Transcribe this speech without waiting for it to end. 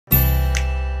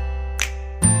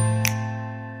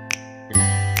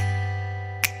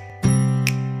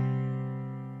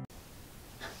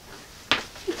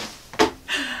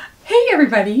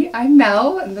everybody, I'm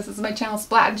Mel and this is my channel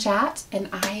Splat and Chat, and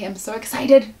I am so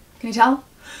excited, can you tell?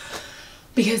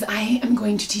 Because I am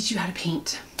going to teach you how to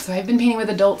paint. So I've been painting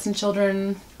with adults and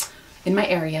children in my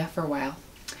area for a while,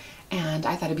 and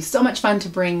I thought it'd be so much fun to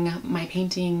bring my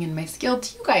painting and my skill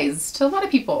to you guys, to a lot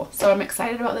of people. So I'm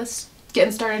excited about this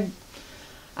getting started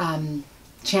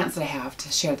chance that I have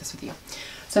to share this with you.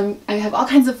 So I have all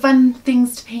kinds of fun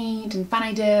things to paint and fun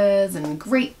ideas and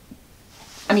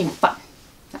fun.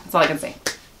 That's all I can say.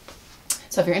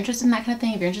 So if you're interested in that kind of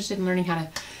thing, if you're interested in learning how to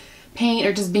paint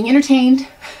or just being entertained,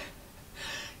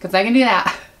 because I can do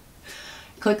that,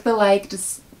 click the like,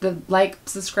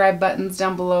 subscribe buttons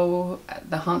down below,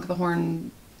 the honk the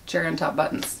horn, cherry on top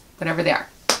buttons, whatever they are.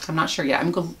 I'm not sure yet.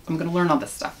 I'm going to learn all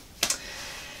this stuff.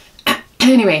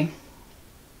 Anyway,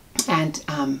 and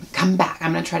come back.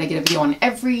 I'm going to try to get a video on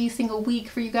every single week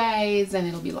for you guys, and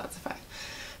it'll be lots of fun.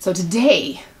 So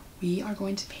today we are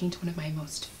going to paint one of my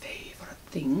most favorite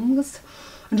things,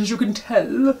 and as you can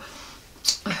tell,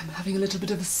 I'm having a little bit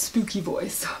of a spooky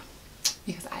voice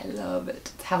because I love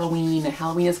it. It's Halloween, and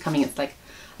Halloween is coming. It's like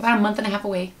about a month and a half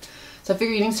away. So I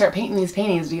figured you can start painting these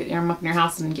paintings to get them up in your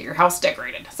house and get your house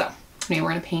decorated. So anyway,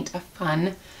 we're going to paint a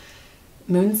fun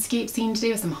moonscape scene today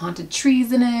with some haunted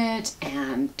trees in it,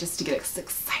 and just to get us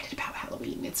excited about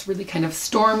Halloween. It's really kind of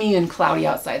stormy and cloudy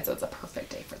outside, so it's a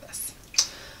perfect day for this.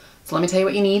 So let me tell you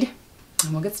what you need,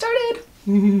 and we'll get started.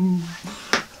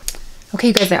 Okay,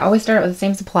 you guys, I always start out with the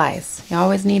same supplies. You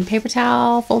always need paper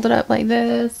towel folded up like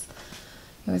this.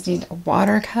 You always need a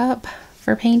water cup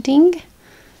for painting,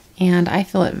 and I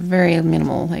fill it very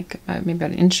minimal, like maybe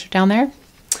about an inch down there.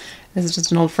 This is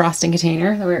just an old frosting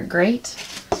container that works great.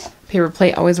 Paper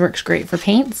plate always works great for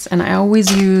paints, and I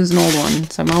always use an old one,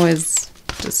 so I'm always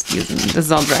just using, this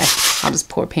is all dry. I'll just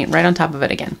pour paint right on top of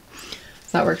it again.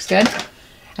 So that works good.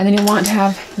 And then you want to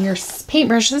have your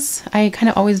paintbrushes. I kind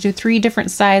of always do 3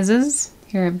 different sizes.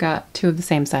 Here I've got 2 of the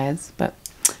same size, but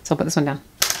so I'll put this one down.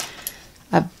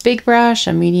 A big brush,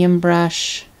 a medium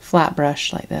brush, flat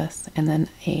brush like this, and then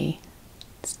a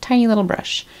tiny little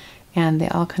brush. And they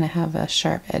all kind of have a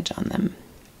sharp edge on them.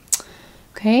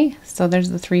 Okay, so there's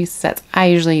the 3 sets I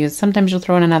usually use. Sometimes you'll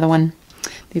throw in another one.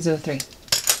 These are the 3.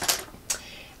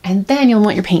 And then you'll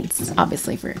want your paints,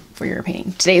 obviously, for your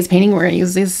painting. Today's painting, we're going to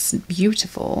use these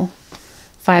beautiful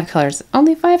 5 colors.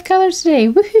 Only 5 colors today.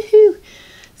 Woohoo!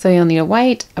 So you'll need a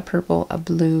white, a purple, a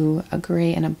blue, a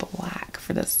gray, and a black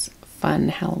for this fun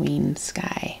Halloween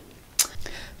sky.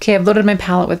 Okay, I've loaded my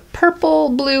palette with purple,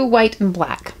 blue, white, and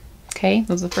black. Okay,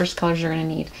 those are the first colors you're going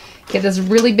to need. Get this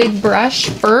really big brush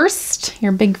first,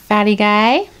 your big fatty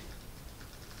guy.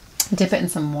 Dip it in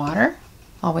some water,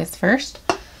 always first.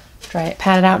 Dry it,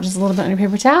 pat it out just a little bit on your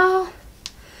paper towel.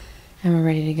 And we're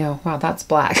ready to go. Wow, that's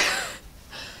black.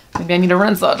 Maybe I need to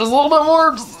rinse that just a little bit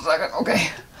more. Just a second. Okay.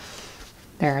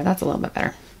 There, that's a little bit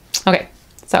better. Okay,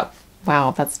 so,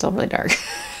 wow, that's still really dark.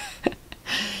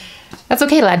 That's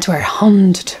okay, it'll add to our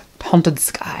haunted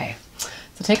sky.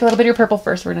 So take a little bit of your purple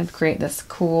first. We're going to create this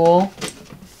cool,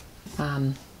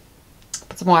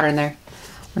 put some water in there.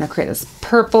 We're going to create this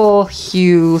purple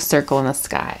hue circle in the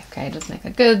sky. Okay, just make a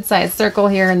good sized circle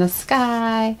here in the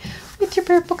sky with your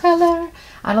purple color.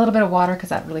 Add a little bit of water because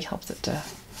that really helps it to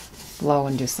blow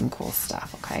and do some cool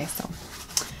stuff. Okay, so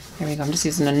here we go. I'm just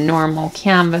using a normal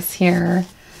canvas here,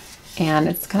 and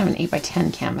it's kind of an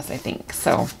 8x10 canvas, I think.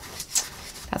 So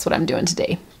that's what I'm doing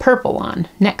today. Purple on.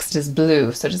 Next is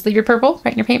blue. So just leave your purple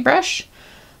right in your paintbrush.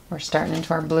 We're starting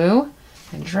into our blue,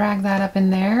 and drag that up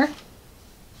in there.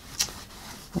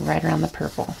 Right around the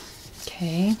purple.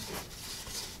 Okay.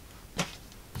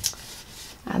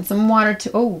 Add some water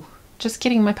to, oh, just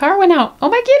kidding, my power went out. Oh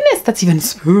my goodness, that's even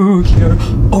spookier.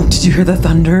 Oh, did you hear the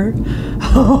thunder?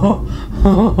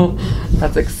 Oh,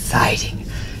 that's exciting.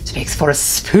 It makes for a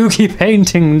spooky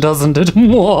painting, doesn't it?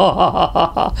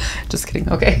 Just kidding,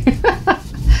 okay.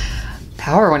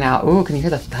 Power went out. Ooh, can you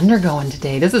hear the thunder going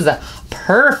today? This is a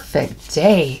perfect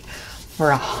day for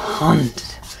a haunted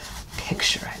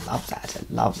picture. I love that.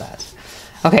 I love that.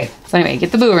 Okay, so anyway,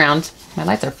 get the blue around. My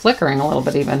lights are flickering a little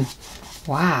bit even.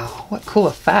 Wow, what cool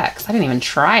effects. I didn't even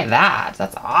try that.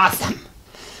 That's awesome.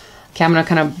 Okay, I'm going to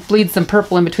kind of bleed some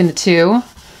purple in between the 2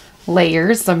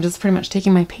 layers. So I'm just pretty much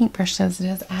taking my paintbrush as it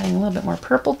is, adding a little bit more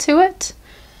purple to it,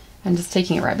 and just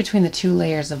taking it right between the 2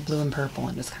 layers of blue and purple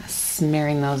and just kind of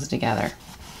smearing those together.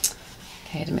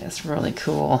 Okay, to make this really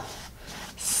cool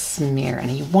smear.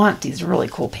 And you want these really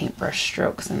cool paintbrush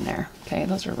strokes in there. Okay,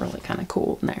 those are really kind of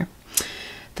cool in there.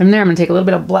 From there, I'm going to take a little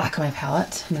bit of black on my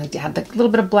palette. I'm going to add a little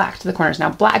bit of black to the corners. Now,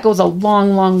 black goes a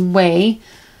long, long way.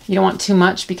 You don't want too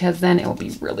much because then it will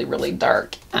be really, really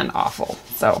dark and awful.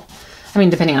 So I mean,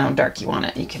 depending on how dark you want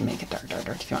it, you can make it dark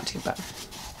if you want to, but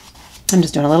I'm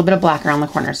just doing a little bit of black around the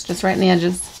corners, just right in the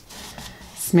edges,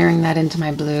 smearing that into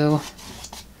my blue.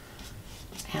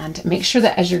 And make sure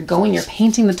that as you're going, you're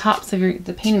painting the tops and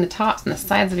the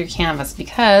sides of your canvas,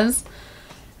 because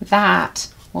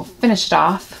that will finish it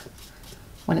off.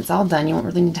 When it's all done, you won't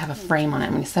really need to have a frame on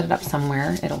it. When you set it up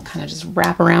somewhere, it'll kind of just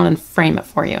wrap around and frame it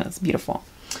for you. It's beautiful.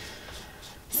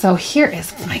 So here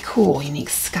is my cool, unique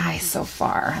sky so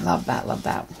far. I love that, love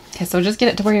that. Okay, so just get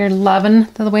it to where you're loving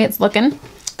the way it's looking.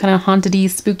 Kind of haunted-y,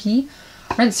 spooky.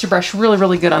 Rinse your brush really,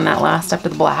 really good on that last after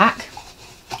the black.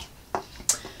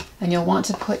 And you'll want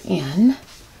to put in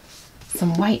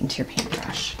some white into your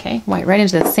paintbrush, okay? White right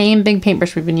into the same big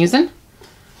paintbrush we've been using.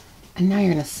 And now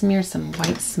you're gonna smear some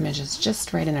white smidges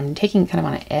just right in. I'm taking kind of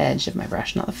on an edge of my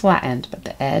brush, not the flat end, but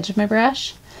the edge of my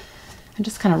brush. I'm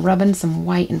just kind of rubbing some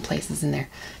white in places in there,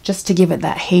 just to give it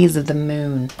that haze of the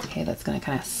moon. Okay, that's gonna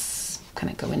kind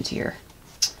of go into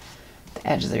the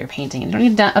edges of your painting. And you don't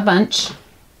need a bunch.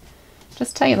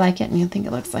 Just how you like it and you think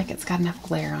it looks like it's got enough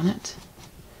glare on it.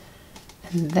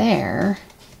 And there,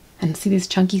 and see these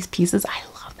chunky pieces? I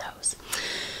love those.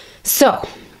 So,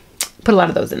 put a lot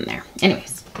of those in there.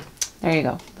 Anyways, there you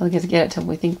go. We'll get it till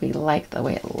we think we like the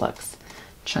way it looks.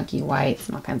 Chunky whites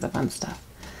and all kinds of fun stuff.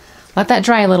 Let that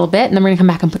dry a little bit, and then we're gonna come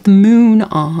back and put the moon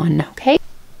on, okay?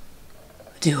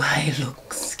 Do I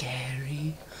look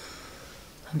scary?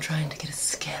 I'm trying to get a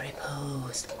scary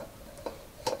pose.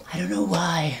 I don't know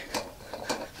why.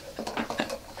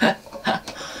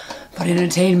 For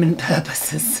entertainment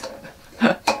purposes.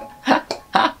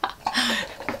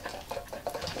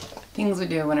 Things we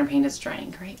do when our paint is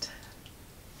drying. Great.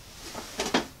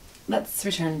 Let's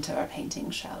return to our painting,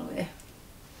 shall we?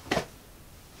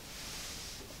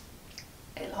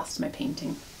 I lost my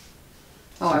painting.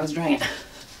 Oh, I was drying it.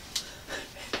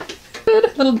 Good,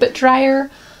 a little bit drier.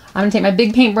 I'm gonna take my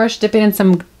big paintbrush, dip it in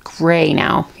some gray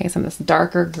now. Okay, some of this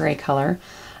darker gray color.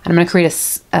 And I'm gonna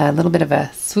create a little bit of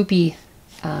a swoopy,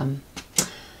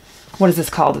 what is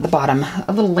this called at the bottom?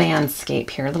 A little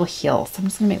landscape here, a little hill. So I'm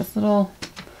just gonna make this little,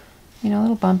 you know, a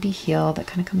little bumpy hill that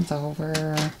kind of comes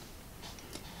over.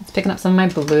 It's picking up some of my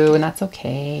blue, and that's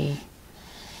okay.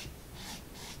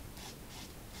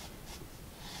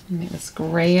 Make this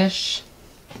grayish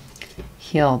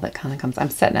hill that kind of comes. I'm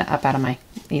setting it up out of my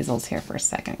easels here for a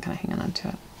second, kind of hanging on to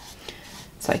it,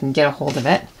 so I can get a hold of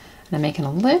it. And I'm making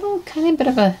a little kind of bit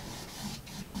of a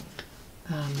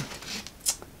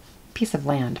piece of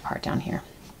land part down here,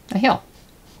 a hill.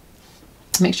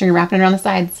 Make sure you're wrapping it around the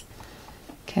sides.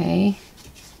 Okay.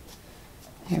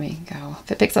 There we go.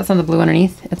 If it picks up some of the blue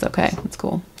underneath, it's okay. It's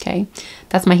cool. Okay.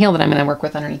 That's my hill that I'm going to work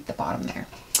with underneath the bottom there.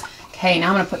 Okay, now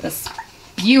I'm going to put this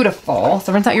beautiful.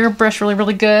 So rinse out your brush really,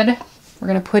 really good. We're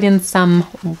going to put in some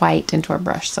white into our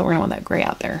brush. So we're going to want that gray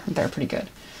out there. They're pretty good.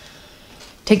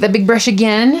 Take that big brush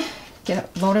again. Get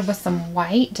it loaded with some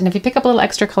white. And if you pick up a little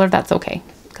extra color, that's okay.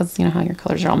 Because you know how your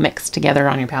colors are all mixed together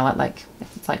on your palette, like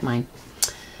it's like mine.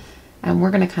 And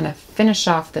we're going to kind of finish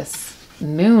off this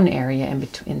moon area in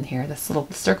between here, this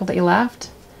little circle that you left,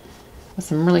 with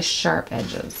some really sharp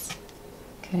edges.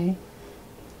 Okay,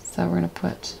 so we're going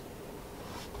to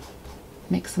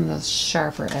make some of those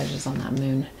sharper edges on that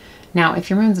moon. Now, if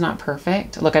your moon's not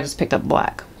perfect, look, I just picked up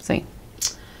black. See,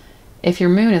 if your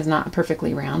moon is not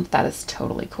perfectly round, that is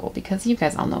totally cool, because you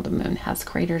guys all know the moon has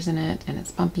craters in it, and it's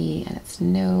bumpy, and it's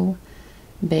no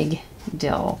big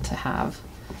deal to have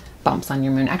bumps on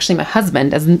your moon. Actually, my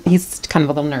husband, he's kind of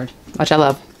a little nerd, which I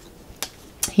love.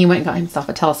 He went and got himself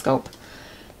a telescope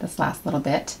this last little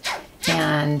bit,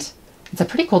 and it's a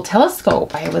pretty cool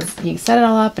telescope. He set it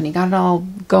all up and he got it all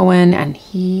going, and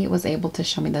he was able to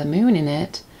show me the moon in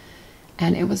it.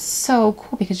 And it was so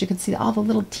cool because you could see all the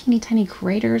little teeny tiny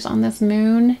craters on this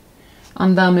moon,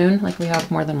 like we have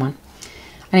more than one.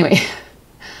 Anyway,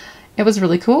 it was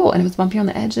really cool, and it was bumpy on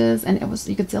the edges, and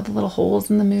you could see all the little holes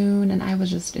in the moon, and I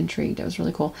was just intrigued. It was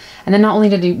really cool. And then not only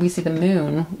did we see the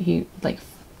moon, he like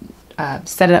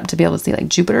set it up to be able to see like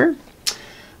Jupiter.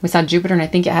 We saw Jupiter, and I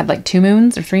think it had like 2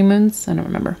 moons or 3 moons. I don't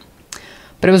remember,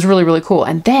 but it was really, really cool.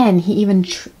 And then he even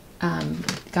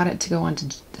got it to go on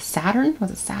to Saturn.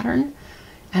 Was it Saturn?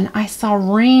 And I saw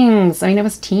rings. I mean, it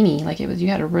was teeny, like you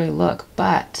had to really look,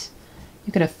 but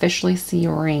you could officially see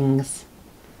rings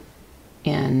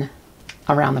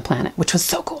around the planet, which was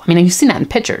so cool. I mean, you've seen that in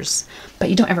pictures, but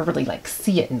you don't ever really like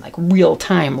see it in like real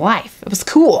time life. It was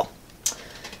cool.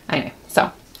 Anyway,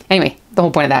 the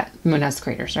whole point of that, the moon has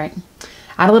craters, right?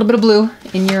 Add a little bit of blue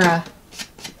in your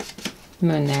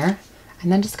moon there, and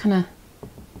then just kind of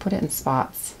put it in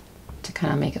spots to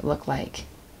kind of make it look like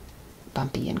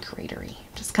bumpy and cratery.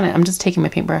 I'm just taking my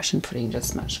paintbrush and putting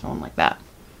just much going like that.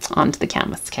 onto the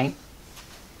canvas, okay?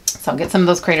 So get some of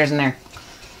those craters in there.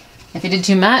 If you did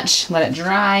too much, let it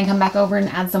dry and come back over and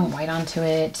add some white onto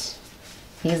it.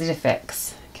 Easy to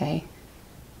fix, okay?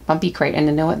 Bumpy crate, and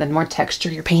to know what, the more texture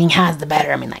your painting has, the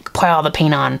better. I mean, like, pile the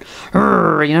paint on,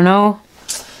 you know?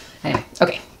 Anyway,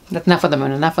 okay, that's enough with the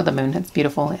moon, enough with the moon. It's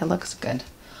beautiful, it looks good.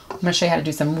 I'm gonna show you how to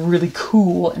do some really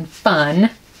cool and fun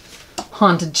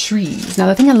haunted trees. Now,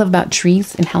 the thing I love about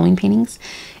trees in Halloween paintings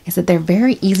is that they're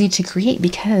very easy to create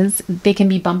because they can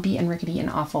be bumpy and rickety and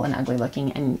awful and ugly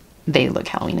looking, and they look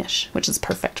Halloweenish, which is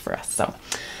perfect for us. So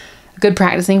good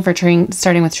practicing for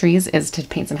starting with trees is to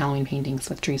paint some Halloween paintings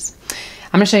with trees.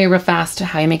 I'm going to show you real fast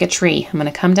how you make a tree. I'm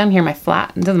going to come down here, my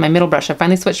flat, this is my middle brush. I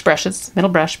finally switched brushes, middle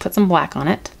brush, put some black on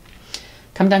it.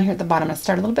 Come down here at the bottom. I'm going to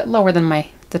start a little bit lower than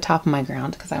the top of my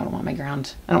ground because I don't want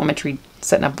my tree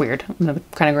sitting up weird. I'm going to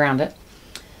kind of ground it.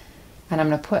 And I'm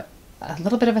going to put a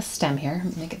little bit of a stem here,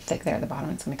 make it thick there at the bottom.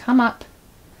 It's going to come up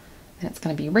and it's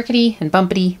going to be rickety and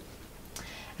bumpity.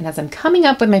 And as I'm coming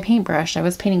up with my paintbrush, I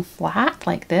was painting flat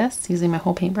like this, using my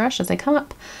whole paintbrush. As I come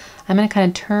up, I'm going to kind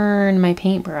of turn my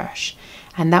paintbrush,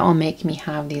 and that will make me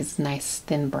have these nice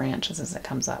thin branches as it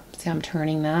comes up. See how I'm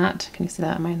turning that? Can you see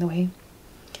that? Am I in the way?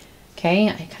 Okay,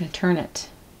 I kind of turn it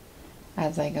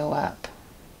as I go up.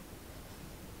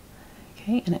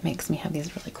 Okay, and it makes me have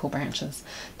these really cool branches.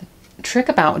 The trick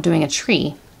about doing a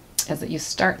tree is that you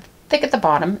start thick at the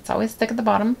bottom. It's always thick at the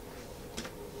bottom.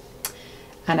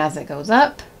 And as it goes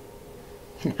up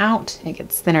and out, it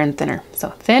gets thinner and thinner.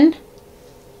 So thin,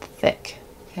 thick,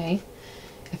 okay?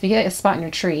 If you get a spot in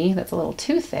your tree that's a little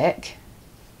too thick,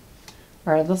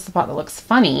 or a little spot that looks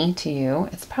funny to you,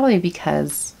 it's probably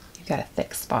because you've got a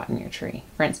thick spot in your tree.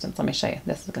 For instance, let me show you.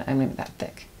 I'm gonna be that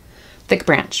thick. Thick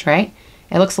branch, right?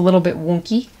 It looks a little bit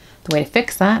wonky. The way to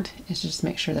fix that is to just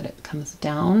make sure that it comes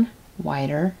down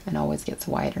wider and always gets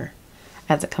wider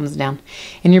as it comes down.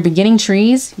 In your beginning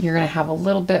trees, you're going to have a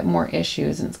little bit more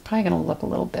issues, and it's probably going to look a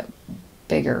little bit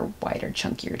bigger, wider,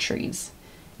 chunkier trees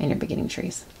in your beginning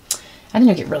trees. And then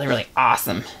you'll get really, really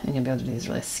awesome, and you'll be able to do these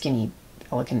really skinny,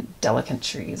 elegant, delicate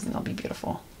trees, and they'll be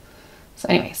beautiful. So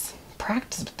anyways,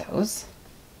 practice with those,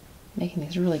 making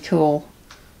these really cool,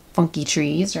 funky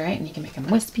trees, right? And you can make them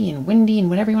wispy and windy and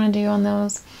whatever you want to do on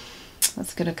those.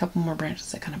 Let's get a couple more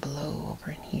branches that kind of blow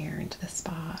over in here into this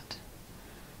spot.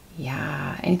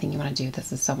 Yeah, anything you want to do.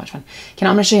 This is so much fun. Okay, now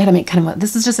I'm going to show you how to make kind of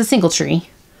this is just a single tree.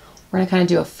 We're going to kind of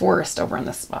do a forest over in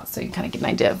this spot so you can kind of get an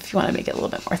idea of if you want to make it a little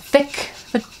bit more thick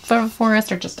for a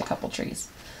forest or just a couple trees.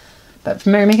 But for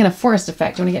making a forest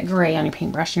effect, you want to get gray on your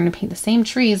paintbrush. You're going to paint the same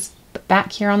trees, but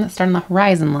back here start on the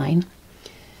horizon line.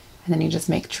 And then you just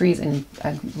make trees in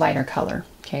a lighter color.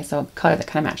 Okay, so a color that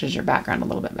kind of matches your background a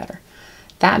little bit better.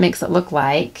 That makes it look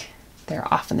like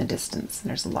they're off in the distance. And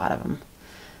there's a lot of them.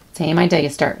 Same idea, you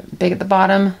start big at the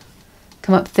bottom,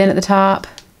 come up thin at the top.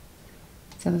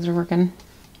 See how those are working?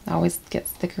 It always gets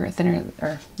thicker, thinner,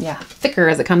 or yeah, thicker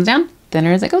as it comes down,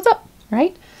 thinner as it goes up,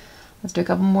 right? Let's do a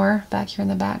couple more back here in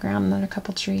the background, another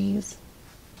couple trees.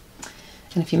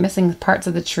 And if you're missing parts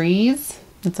of the trees,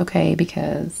 it's okay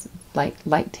because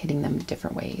light hitting them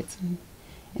different ways,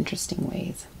 interesting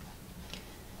ways.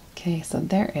 Okay, so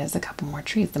there is a couple more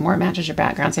trees. The more it matches your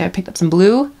background. See how I picked up some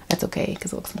blue? That's okay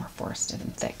because it looks more forested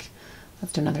and thick.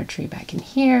 Let's do another tree back in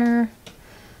here.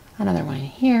 Another one in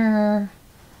here.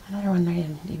 Another one right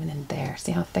even in there.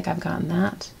 See how thick I've gotten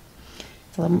that?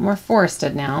 It's a little bit more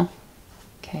forested now.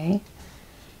 Okay.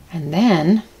 And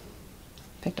then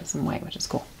picked up some white, which is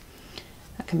cool.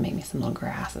 That can make me some little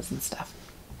grasses and stuff.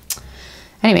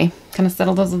 Anyway, kind of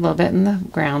settle those a little bit in the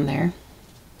ground there.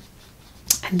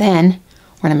 And then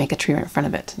we're going to make a tree right in front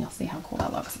of it, and you'll see how cool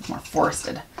that looks. It's more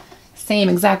forested. Same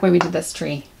exact way we did this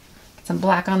tree. Get some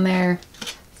black on there.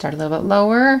 Start a little bit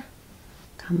lower.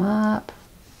 Come up.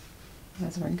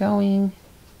 As we're going,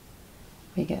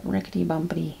 we get rickety,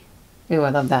 bumpity. Ooh, I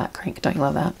love that crank. Don't you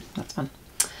love that? That's fun.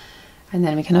 And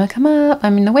then we can come up.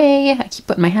 I'm in the way. I keep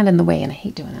putting my hand in the way, and I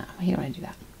hate doing that. I hate when I do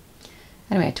that.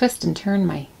 Anyway, I twist and turn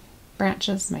my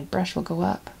branches. My brush will go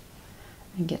up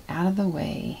and get out of the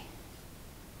way.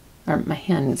 Or my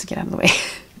hand needs to get out of the way.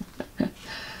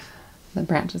 The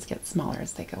branches get smaller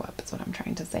as they go up, is what I'm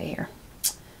trying to say here.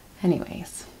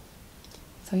 Anyways,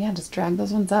 so yeah, just drag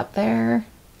those ones up there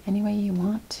any way you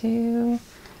want to.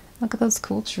 Look at those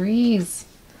cool trees.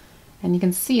 And you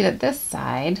can see that this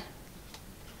side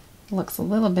looks a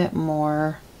little bit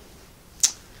more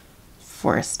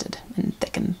forested and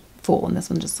thick and full, and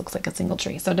this one just looks like a single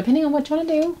tree. So depending on what you want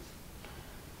to do,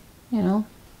 you know,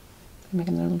 make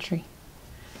another little tree.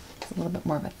 A little bit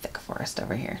more of a thick forest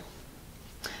over here.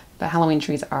 But Halloween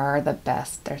trees are the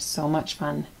best. They're so much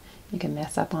fun. You can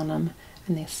mess up on them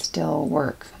and they still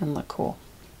work and look cool.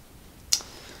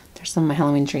 There's some of my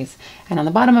Halloween trees. And on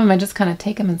the bottom of them, I just kind of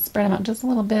take them and spread them out just a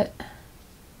little bit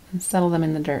and settle them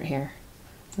in the dirt here.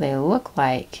 So they look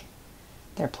like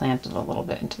they're planted a little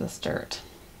bit into this dirt.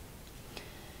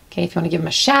 Okay, if you want to give them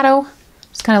a shadow,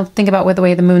 just kind of think about with the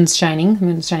way the moon's shining. The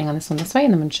moon's shining on this one this way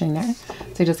and the moon's shining there.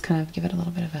 So you just kind of give it a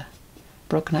little bit of a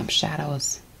broken up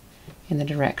shadows in the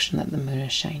direction that the moon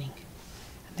is shining.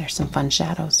 And there's some fun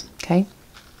shadows, okay?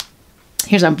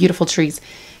 Here's our beautiful trees.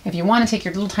 If you want to take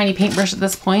your little tiny paintbrush at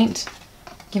this point,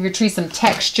 give your tree some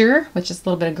texture, which is a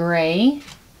little bit of gray.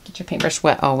 Get your paintbrush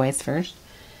wet always first.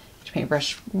 Get your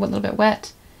paintbrush a little bit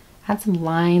wet. Add some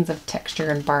lines of texture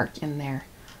and bark in there.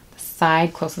 The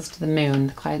side closest to the moon,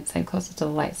 the side closest to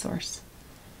the light source.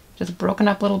 Just broken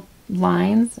up little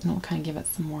lines, and it'll kind of give it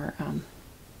some more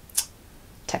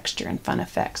texture and fun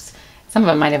effects. Some of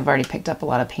it might have already picked up a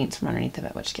lot of paint from underneath of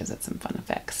it, which gives it some fun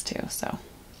effects too. So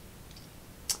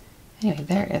anyway,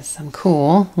 there is some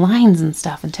cool lines and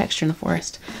stuff and texture in the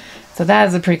forest. So that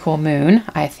is a pretty cool moon,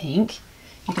 I think.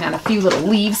 You can add a few little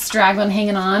leaves straggling,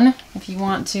 hanging on if you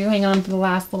want to. Hang on for the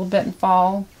last little bit in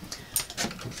fall.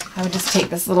 I would just take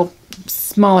this little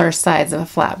smaller size of a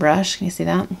flat brush. Can you see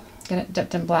that? Get it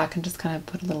dipped in black and just kind of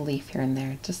put a little leaf here and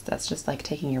there. That's just like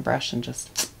taking your brush and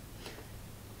just...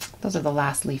 Those are the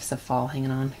last leaves of fall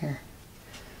hanging on here.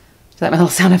 Is that my little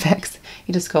sound effects?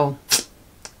 You just go...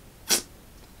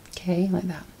 Okay, like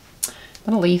that.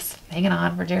 Little leaves hanging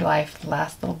on for dear life. The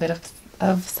last little bit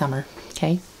of summer.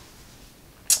 Okay.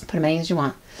 Put as many as you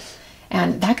want.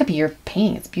 And that could be your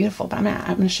painting. It's beautiful, but I'm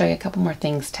gonna show you a couple more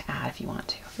things to add if you want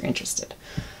to, if you're interested.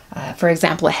 For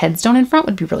example, a headstone in front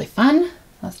would be really fun.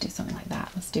 Let's do something like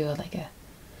that. Let's do like a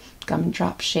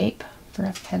gumdrop shape for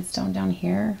a headstone down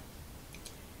here.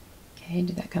 Okay,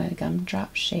 do that kind of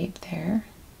gumdrop shape there.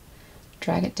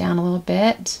 Drag it down a little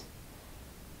bit.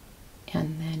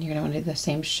 And then you're gonna want to do the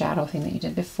same shadow thing that you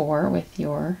did before with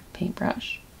your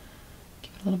paintbrush.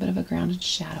 Give it a little bit of a grounded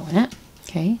shadow in it.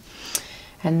 Okay,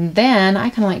 and then I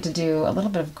kind of like to do a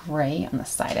little bit of gray on the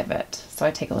side of it. So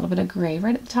I take a little bit of gray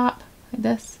right at the top, like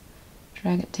this,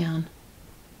 drag it down,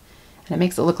 and it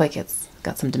makes it look like it's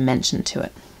got some dimension to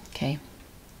it, okay?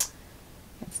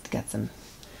 It's got some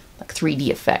like 3D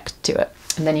effect to it.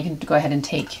 And then you can go ahead and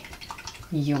take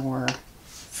your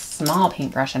small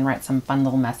paintbrush and write some fun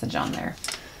little message on there.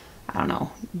 I don't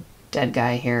know, dead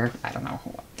guy here, I don't know.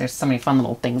 There's so many fun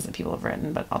little things that people have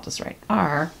written, but I'll just write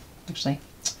R. Actually,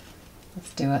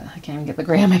 let's do it. I can't even get the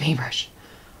gray on my paintbrush.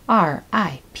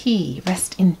 R.I.P.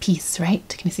 Rest in peace, right?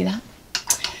 Can you see that?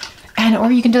 And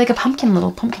or you can do like a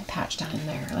little pumpkin patch down in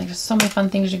there. Like there's so many fun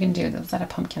things you can do. That's that a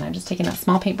pumpkin. I'm just taking that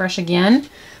small paintbrush again,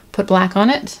 put black on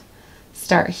it,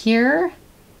 start here,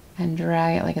 and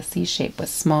drag it like a C shape with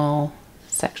small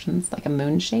sections, like a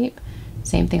moon shape.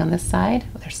 Same thing on this side.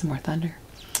 Oh, there's some more thunder.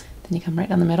 Then you come right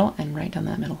down the middle and right down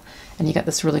that middle. And you got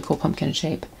this really cool pumpkin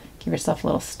shape. Give yourself a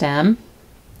little stem.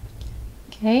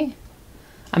 Okay.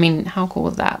 I mean, how cool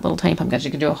is that? Little tiny pumpkins.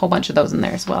 You can do a whole bunch of those in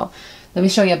there as well. Let me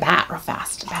show you a bat real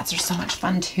fast. Bats are so much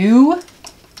fun too.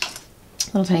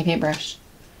 Little tiny paintbrush.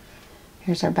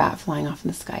 Here's our bat flying off in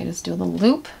the sky. Just do a little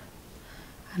loop.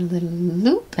 And a little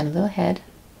loop and a little head.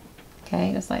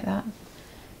 Okay, just like that.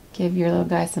 Give your little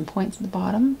guy some points at the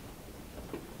bottom.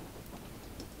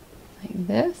 Like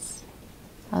this.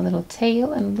 A little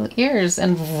tail and little ears.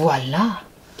 And voila.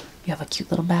 You have a cute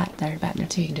little bat there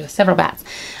too. You can do several bats.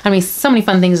 I mean, so many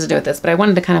fun things to do with this, but I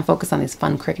wanted to kind of focus on these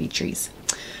fun crickety trees.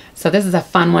 So this is a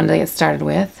fun one to get started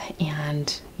with.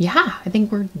 And yeah, I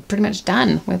think we're pretty much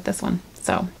done with this one.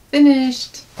 So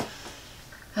finished.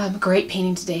 Great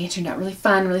painting today. It turned out really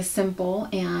fun, really simple,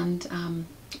 and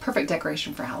perfect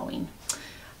decoration for Halloween.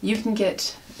 You can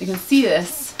see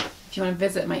this if you want to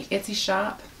visit my Etsy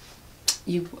shop.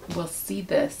 You will see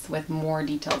this with more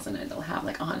details in it. It'll have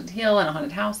like a haunted hill and a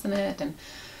haunted house in it and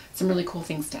some really cool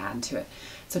things to add to it.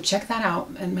 So check that out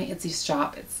in my Etsy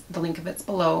shop. The link of it's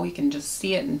below. You can just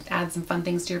see it and add some fun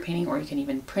things to your painting, or you can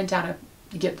even print out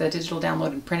get the digital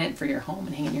download and print it for your home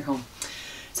and hang it in your home.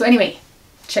 So anyway,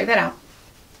 check that out.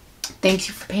 Thank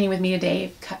you for painting with me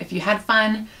today. If you had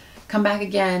fun, come back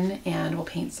again and we'll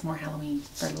paint some more Halloween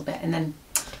for a little bit. And then,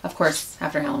 of course,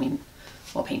 after Halloween,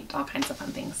 we'll paint all kinds of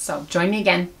fun things. So join me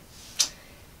again,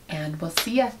 and we'll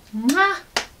see ya. Mwah!